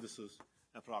me just say this is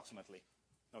approximately.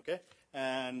 Okay?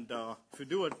 And if you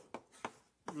do it,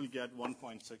 we'll get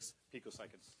 1.6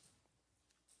 picoseconds.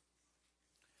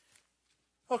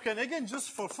 Okay, and again,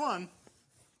 just for fun,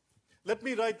 let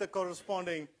me write the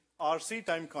corresponding RC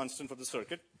time constant for the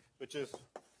circuit, which is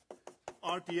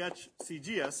RTH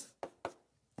CGS.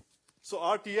 So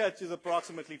RTH is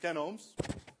approximately 10 ohms,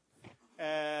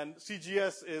 and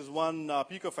CGS is 1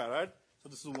 picofarad. So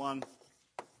this is 1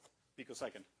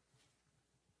 picosecond.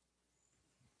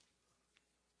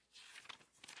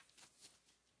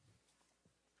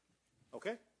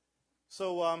 Okay?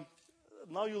 So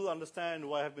now you'll understand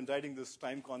why I've been writing this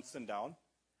time constant down.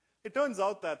 It turns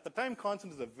out that the time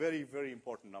constant is a very, very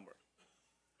important number.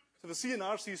 So if you see an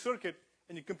RC circuit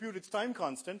and you compute its time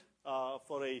constant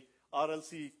for a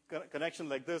RLC connection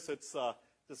like this, it's the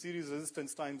series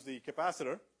resistance times the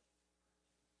capacitor.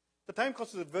 The time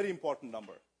constant is a very important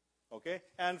number. Okay?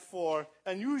 And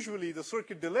usually the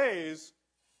circuit delays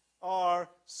are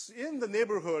in the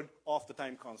neighborhood of the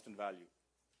time constant value.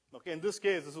 Okay, in this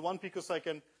case, this is 1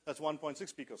 picosecond, that's 1.6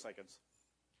 picoseconds.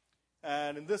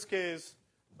 And in this case,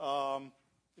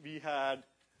 we had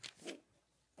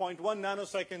 0.1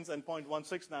 nanoseconds and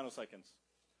 0.16 nanoseconds.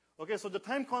 Okay, so the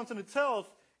time constant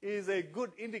itself is a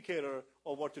good indicator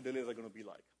of what your delays are going to be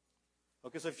like.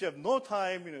 Okay, so if you have no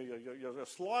time, you're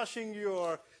sloshing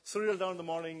your cereal down in the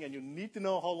morning and you need to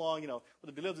know how long, what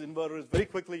the delay of the inverter is very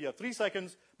quickly, you have 3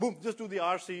 seconds, boom, just do the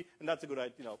RC, and that's a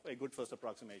good first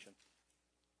approximation.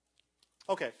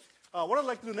 Okay, what I'd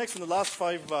like to do next in the last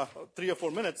 3 or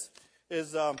 4 minutes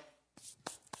is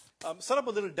set up a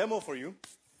little demo for you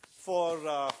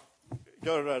for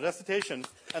your recitation,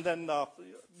 and then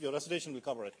your recitation will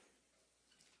cover it.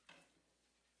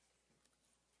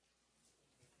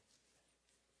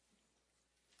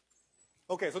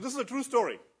 Okay, so this is a true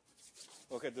story.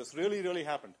 Okay, this really, really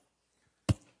happened.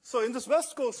 So in this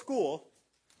West Coast school,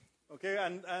 okay,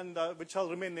 and which shall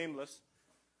remain nameless,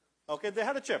 okay, they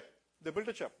had a chip. They built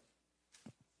a chip.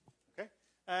 Okay?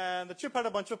 And the chip had a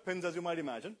bunch of pins, as you might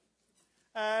imagine.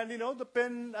 And, the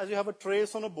pin, as you have a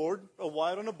trace on a board, a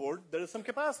wire on a board, there is some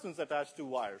capacitance attached to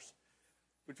wires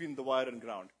between the wire and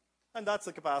ground. And that's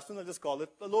the capacitance. I just call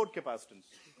it the load capacitance.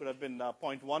 It could have been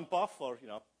 0.1 puff or,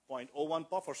 0.01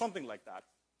 puff or something like that.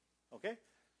 Okay?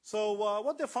 So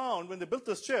what they found when they built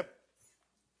this chip,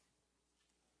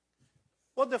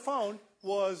 what they found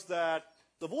was that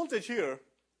the voltage here,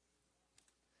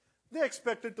 they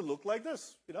expected to look like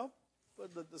this,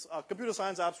 this computer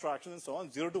science abstraction and so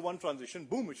on, 0 to 1 transition,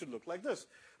 boom, it should look like this.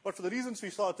 But for the reasons we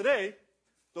saw today,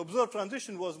 the observed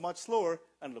transition was much slower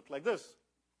and looked like this.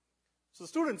 So the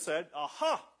student said,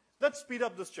 aha, let's speed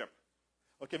up this chip.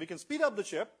 Okay, we can speed up the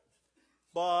chip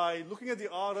by looking at the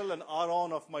RL and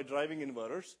RON of my driving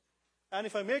inverters. And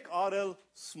if I make RL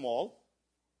small,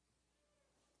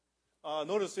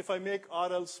 notice if I make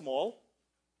RL small,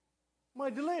 my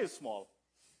delay is small.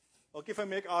 Okay, if I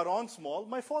make RON small,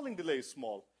 my falling delay is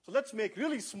small. So let's make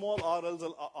really small RLs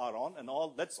and RON, and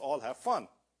let's all have fun.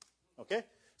 Okay?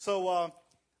 So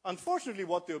unfortunately,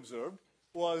 what they observed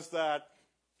was that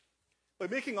by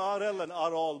making RL and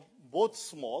ROL both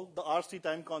small, the RC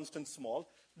time constant small,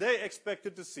 they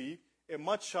expected to see a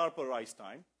much sharper rise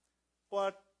time.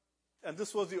 And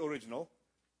this was the original,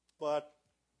 but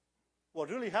what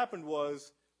really happened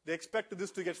was they expected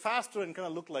this to get faster and kind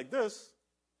of look like this.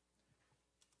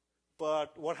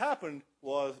 But what happened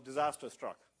was disaster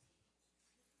struck.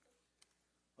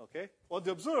 Okay? What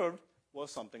they observed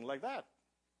was something like that.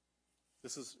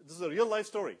 This is a real life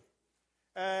story.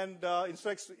 And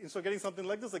instead of getting something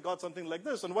like this, they got something like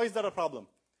this. And why is that a problem?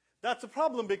 That's a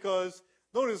problem because,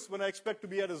 notice, when I expect to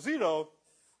be at a 0,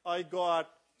 I got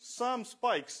some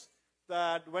spikes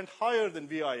that went higher than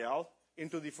VIL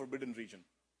into the forbidden region,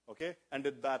 okay, and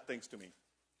did bad things to me.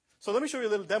 So let me show you a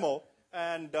little demo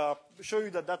and show you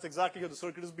that that's exactly how the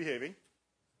circuit is behaving.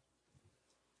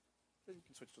 You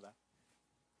can switch to that.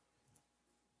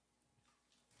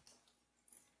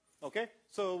 Okay,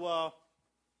 so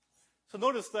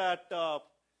notice that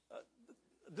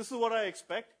this is what I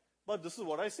expect, but this is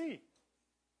what I see.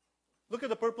 Look at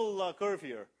the purple curve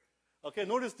here. Okay,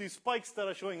 notice these spikes that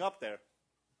are showing up there.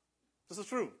 This is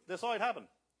true. They saw it happen.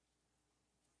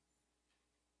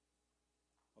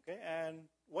 Okay, and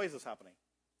why is this happening?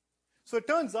 So it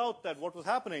turns out that what was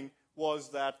happening was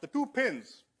that the two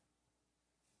pins,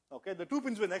 okay, the two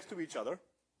pins were next to each other.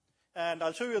 And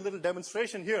I'll show you a little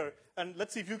demonstration here, and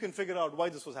let's see if you can figure out why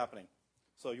this was happening.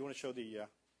 So you want to show the...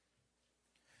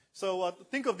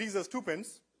 think of these as two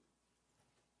pins.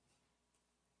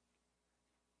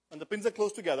 And the pins are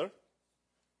close together.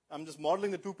 I'm just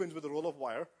modeling the two pins with a roll of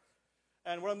wire.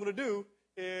 And what I'm going to do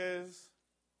is...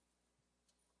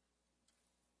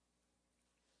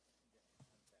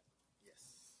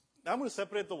 Now I'm going to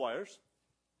separate the wires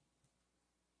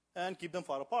and keep them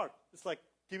far apart. It's like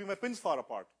keeping my pins far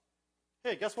apart.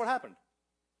 Hey, guess what happened?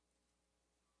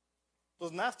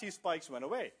 Those nasty spikes went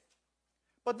away.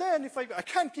 But then if I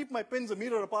can't keep my pins a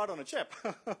meter apart on a chip.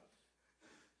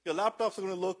 Your laptops are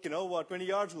going to look, 20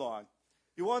 yards long.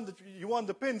 You want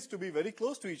the pins to be very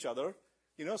close to each other,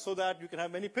 so that you can have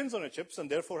many pins on your chips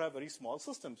and therefore have very small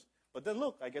systems. But then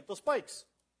look, I get those spikes.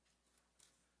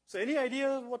 So any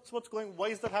idea why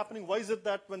is that happening? Why is it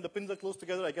that when the pins are close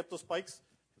together, I get those spikes?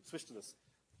 Switch to this.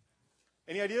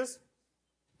 Any ideas?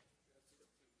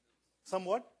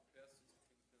 Somewhat?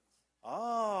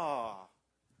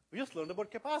 We just learned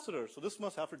about capacitors. So this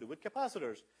must have to do with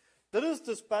capacitors. There is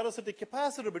this parasitic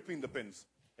capacitor between the pins.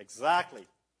 Exactly.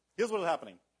 Here's what's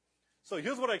happening. So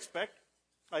here's what I expect.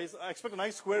 I expect a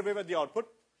nice square wave at the output.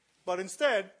 But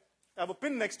instead, I have a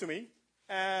pin next to me,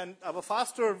 and I have a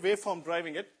faster waveform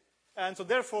driving it. And so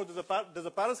therefore, there's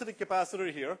a parasitic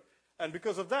capacitor here. And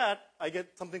because of that, I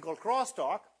get something called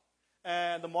crosstalk.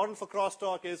 And the model for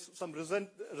crosstalk is some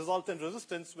resultant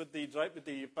resistance with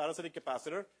the parasitic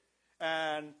capacitor.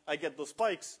 And I get those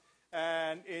spikes.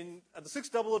 And the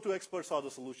 6002 experts saw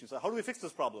the solution. So how do we fix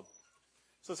this problem?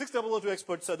 So 6002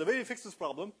 experts said the way we fix this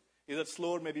problem is that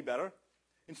slower may be better.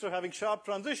 Instead of having sharp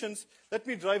transitions, let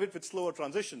me drive it with slower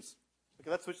transitions.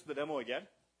 Okay, let's switch to the demo again.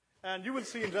 And you will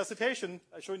see in recitation,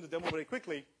 I'm showing the demo very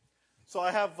quickly. So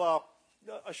I have a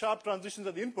sharp transitions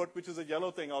at the input, which is a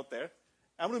yellow thing out there.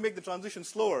 I'm going to make the transition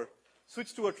slower,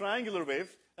 switch to a triangular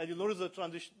wave, and you'll notice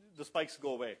the spikes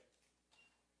go away.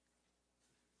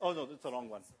 Oh, no, it's the wrong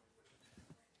one.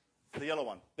 The yellow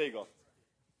one. There you go.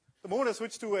 The moment I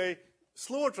switch to a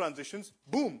slower transitions,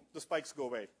 boom, the spikes go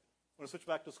away. I'm going to switch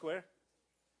back to square.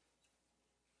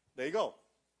 There you go.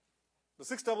 The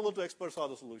 6002 experts saw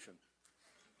the solution.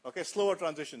 Okay, slower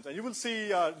transitions. And you will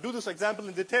see, do this example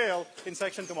in detail in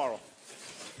section tomorrow.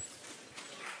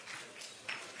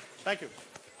 Thank you.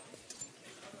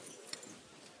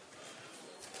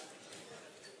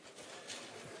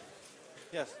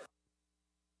 Yes.